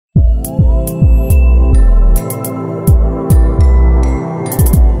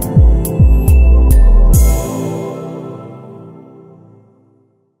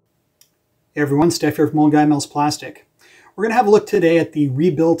Hey everyone, Steph here from Old Guy Mel's Plastic. We're going to have a look today at the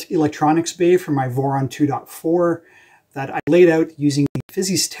rebuilt electronics bay for my Voron 2.4 that I laid out using the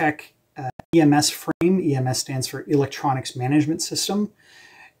PhysiTech EMS frame. EMS stands for Electronics Management System.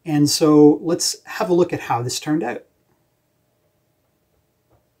 And so let's have a look at how this turned out.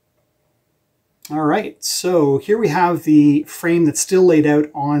 All right, so here we have the frame that's still laid out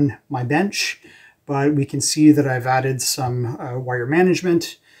on my bench, but we can see that I've added some wire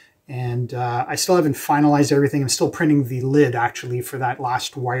management. And I still haven't finalized everything. I'm still printing the lid actually for that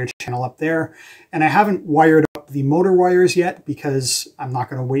last wire channel up there. And I haven't wired up the motor wires yet because I'm not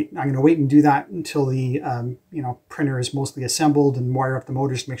going to wait. I'm going to wait and do that until the printer is mostly assembled and wire up the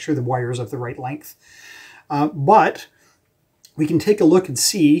motors to make sure the wire is of the right length. But we can take a look and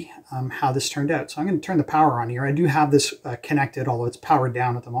see how this turned out. So I'm going to turn the power on here. I do have this connected, although it's powered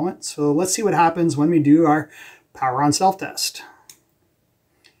down at the moment. So let's see what happens when we do our power on self-test.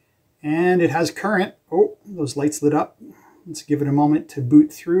 And it has current. Oh, those lights lit up. Let's give it a moment to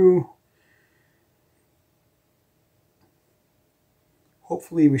boot through.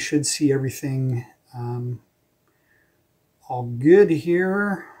 Hopefully we should see everything all good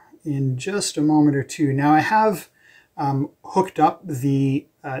here in just a moment or two. Now I have hooked up the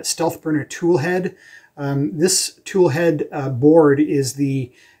Stealth Burner tool head. This tool head board is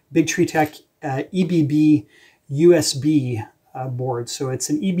the Big Tree Tech EBB USB board. So it's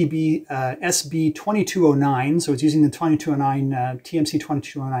an EBB SB2209, so it's using the 2209 TMC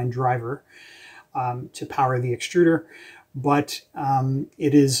 2209 driver to power the extruder, but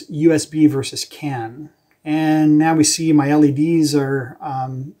it is USB versus CAN. And now we see my LEDs are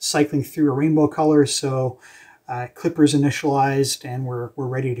cycling through a rainbow color, so clippers initialized and we're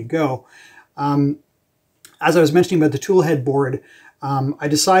ready to go. As I was mentioning about the tool head board, I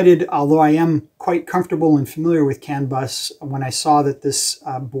decided, although I am quite comfortable and familiar with CAN bus, when I saw that this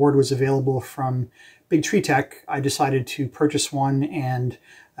board was available from Big Tree Tech, I decided to purchase one and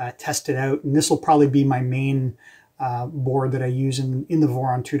test it out. And this will probably be my main board that I use in the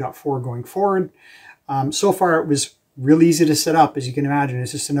Voron 2.4 going forward. So far it was real easy to set up, as you can imagine.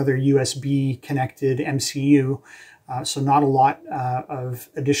 It's just another USB connected MCU. So not a lot of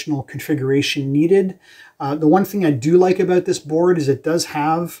additional configuration needed. The one thing I do like about this board is it does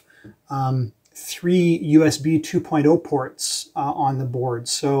have 3 USB 2.0 ports on the board.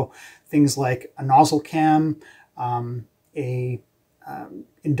 So things like a nozzle cam, a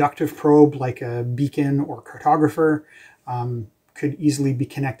inductive probe like a beacon or cartographer could easily be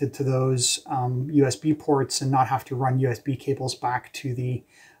connected to those USB ports and not have to run USB cables back to the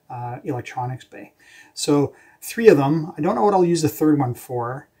electronics bay. So 3 of them. I don't know what I'll use the third one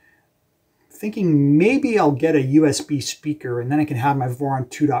for. I'm thinking maybe I'll get a USB speaker and then I can have my Voron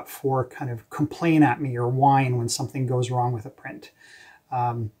 2.4 kind of complain at me or whine when something goes wrong with a print.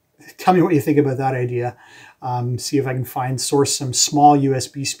 Tell me what you think about that idea. See if I can source some small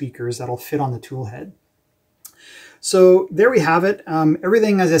USB speakers that'll fit on the tool head. So there we have it.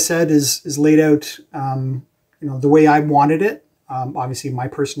 Everything, as I said, is laid out the way I wanted it. Obviously my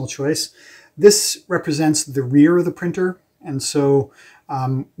personal choice. This represents the rear of the printer, and so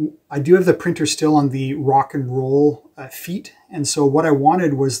I do have the printer still on the rock and roll feet, and so what I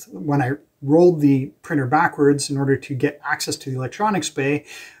wanted was when I rolled the printer backwards in order to get access to the electronics bay,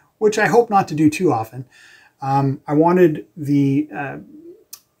 which I hope not to do too often, I wanted the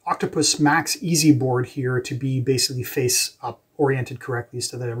Octopus Max Easy board here to be basically face up oriented correctly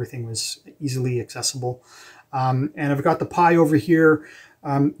so that everything was easily accessible. And I've got the Pi over here.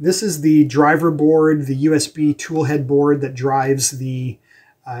 This is the driver board, the USB toolhead board that drives the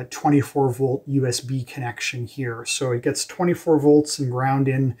 24 volt USB connection here. So it gets 24 volts and ground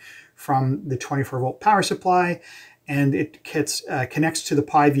in from the 24 volt power supply, and it connects to the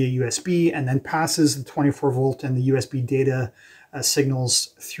Pi via USB and then passes the 24 volt and the USB data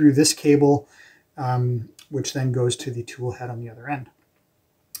signals through this cable, which then goes to the tool head on the other end.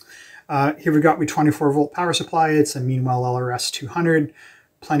 Here we've got my 24 volt power supply. It's a Meanwell LRS 200,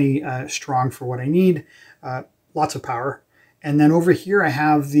 plenty strong for what I need, lots of power. And then over here I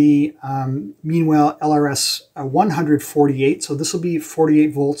have the Meanwell LRS 148. So this will be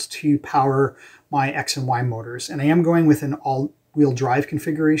 48 volts to power my X and Y motors. And I am going with an all-wheel drive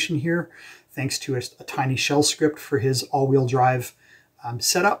configuration here, thanks to a tiny shell script for his all-wheel drive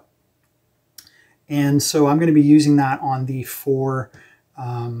setup. And so I'm going to be using that on the four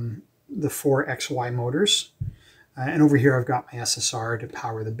XY motors. And over here I've got my SSR to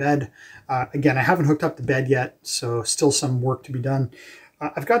power the bed. Again, I haven't hooked up the bed yet, so still some work to be done.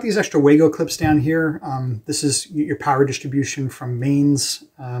 I've got these extra Wago clips down here. This is your power distribution from mains.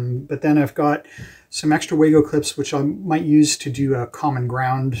 But then I've got some extra Wago clips, which I might use to do a common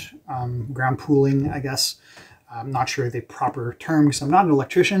ground pooling, I guess. I'm not sure the proper term because I'm not an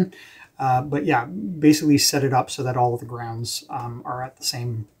electrician. But yeah, basically set it up so that all of the grounds are at the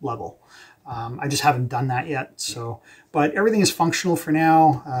same level. I just haven't done that yet. So, but everything is functional for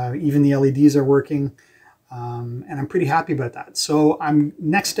now. Even the LEDs are working. And I'm pretty happy about that. So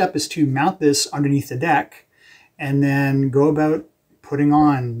next step is to mount this underneath the deck and then go about putting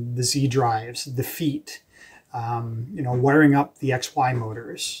on the Z drives, the feet, you know, wiring up the XY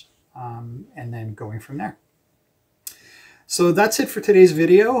motors, and then going from there. So that's it for today's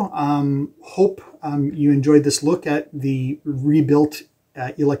video. Hope you enjoyed this look at the rebuilt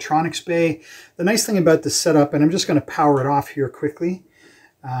electronics bay. The nice thing about this setup, and I'm just going to power it off here quickly.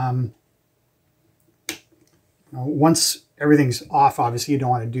 Once everything's off, obviously you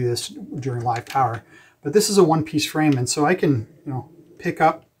don't want to do this during live power, but this is a one-piece frame, and so I can, you know, pick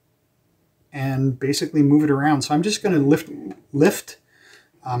up and basically move it around. So I'm just going to lift.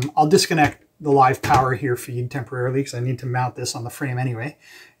 I'll disconnect the live power here feed temporarily because I need to mount this on the frame anyway.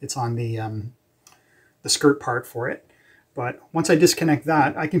 It's on the skirt part for it. But once I disconnect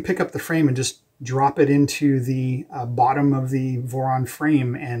that, I can pick up the frame and just drop it into the bottom of the Voron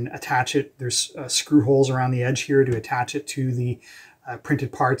frame and attach it. There's screw holes around the edge here to attach it to the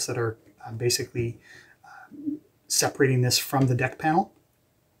printed parts that are basically separating this from the deck panel.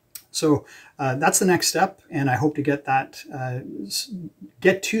 So that's the next step, and I hope to get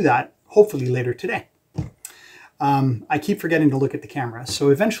to that hopefully later today. I keep forgetting to look at the camera, so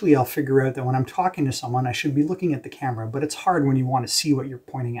eventually I'll figure out that when I'm talking to someone, I should be looking at the camera, but it's hard when you want to see what you're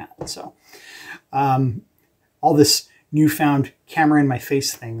pointing at. So all this newfound camera in my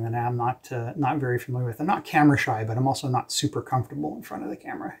face thing that I'm not very familiar with. I'm not camera shy, but I'm also not super comfortable in front of the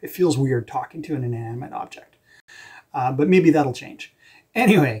camera. It feels weird talking to an inanimate object, but maybe that'll change.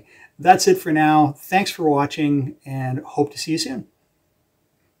 Anyway, that's it for now. Thanks for watching, and hope to see you soon.